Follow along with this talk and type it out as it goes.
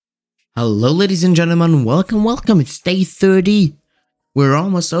Hello ladies and gentlemen, welcome, it's day 30. We're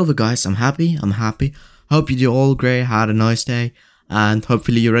almost over guys, I'm happy. Hope you do all great, had a nice day, and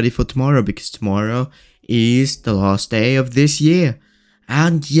hopefully you're ready for tomorrow, because tomorrow is the last day of this year.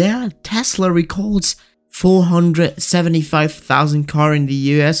 And yeah, Tesla records 475,000 cars in the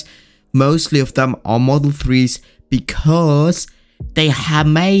US, mostly of them are Model 3s, because they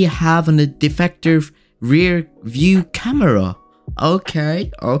may have a defective rear view camera.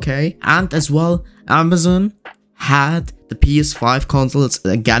 Okay. And as well, Amazon had the PS5 consoles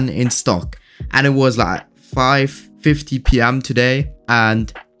again in stock. And it was like 5:50 p.m. today.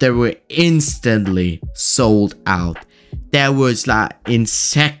 And they were instantly sold out. There was like in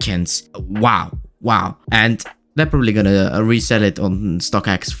seconds. Wow. And they're probably gonna resell it on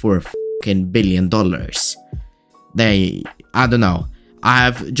StockX for $1 billion. I don't know. I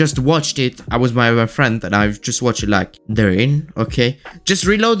have just watched it. I was with my friend and I've just watched it like they're in. Okay. Just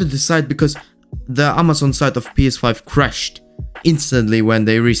reloaded the site because the Amazon site of PS5 crashed instantly when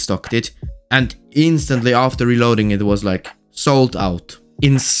they restocked it. And instantly after reloading it was like sold out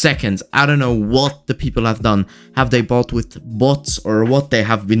in seconds. I don't know what the people have done. Have they bought with bots or what they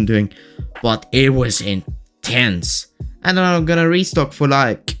have been doing? But it was intense. And then I'm gonna restock for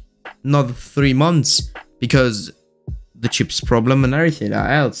like another 3 months because the chips problem and everything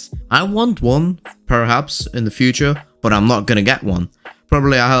else. I want one, perhaps, in the future, but I'm not gonna get one.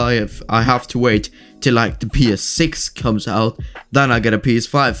 Probably I have to wait till like the PS6 comes out, then I get a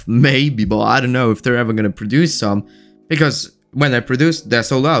PS5, maybe, but I don't know if they're ever gonna produce some, because when they produce, they're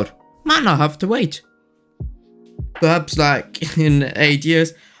sold out. Man, I have to wait. Perhaps like in 8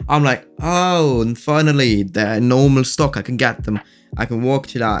 years, I'm like, oh, and finally, they're in normal stock, I can get them. I can walk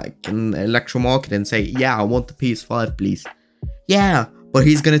to like an electro market and say, yeah, I want the PS5, please. Yeah, but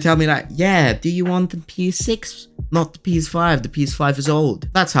he's gonna tell me like, yeah, do you want the PS6? Not the PS5, the PS5 is old.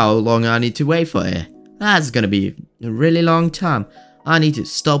 That's how long I need to wait for it. That's gonna be a really long time. I need to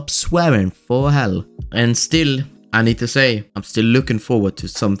stop swearing for hell. And still, I need to say, I'm still looking forward to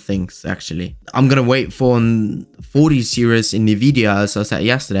some things actually. I'm gonna wait for 40 series in NVIDIA, as I said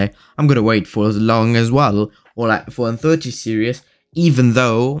yesterday. I'm gonna wait for as long as well, or like for a 30 series. Even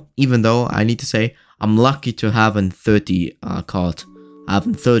though I need to say I'm lucky to have a 30 card. I have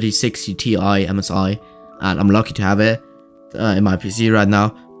a 3060 Ti MSI, and I'm lucky to have it in my PC right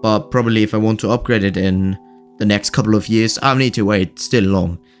now. But probably if I want to upgrade it in the next couple of years, I need to wait still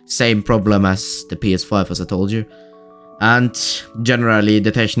long. Same problem as the PS5, as I told you. And generally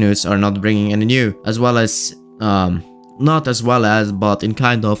the tech news are not bringing any new, as well as not as well as, but in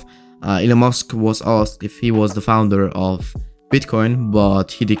kind of Elon Musk was asked if he was the founder of Bitcoin, but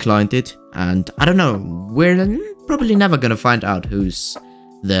he declined it, and I don't know, we're probably never gonna find out who's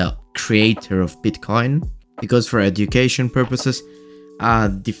the creator of Bitcoin, because for education purposes,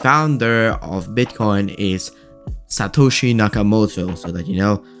 the founder of Bitcoin is Satoshi Nakamoto, so that you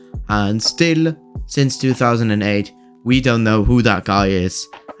know, and still, since 2008, we don't know who that guy is,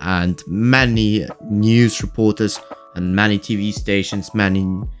 and many news reporters and many TV stations, many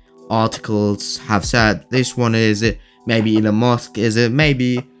articles have said this one is it. Maybe Elon Musk is it,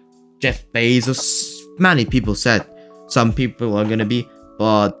 maybe Jeff Bezos. Many people said some people are gonna be,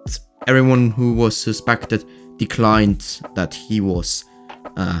 but everyone who was suspected declined that he was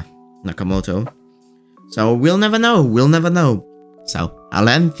Nakamoto. So we'll never know. So I'll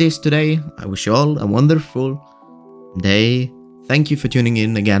end this today. I wish you all a wonderful day. Thank you for tuning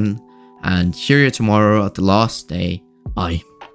in again, and hear you tomorrow at the last day. Bye.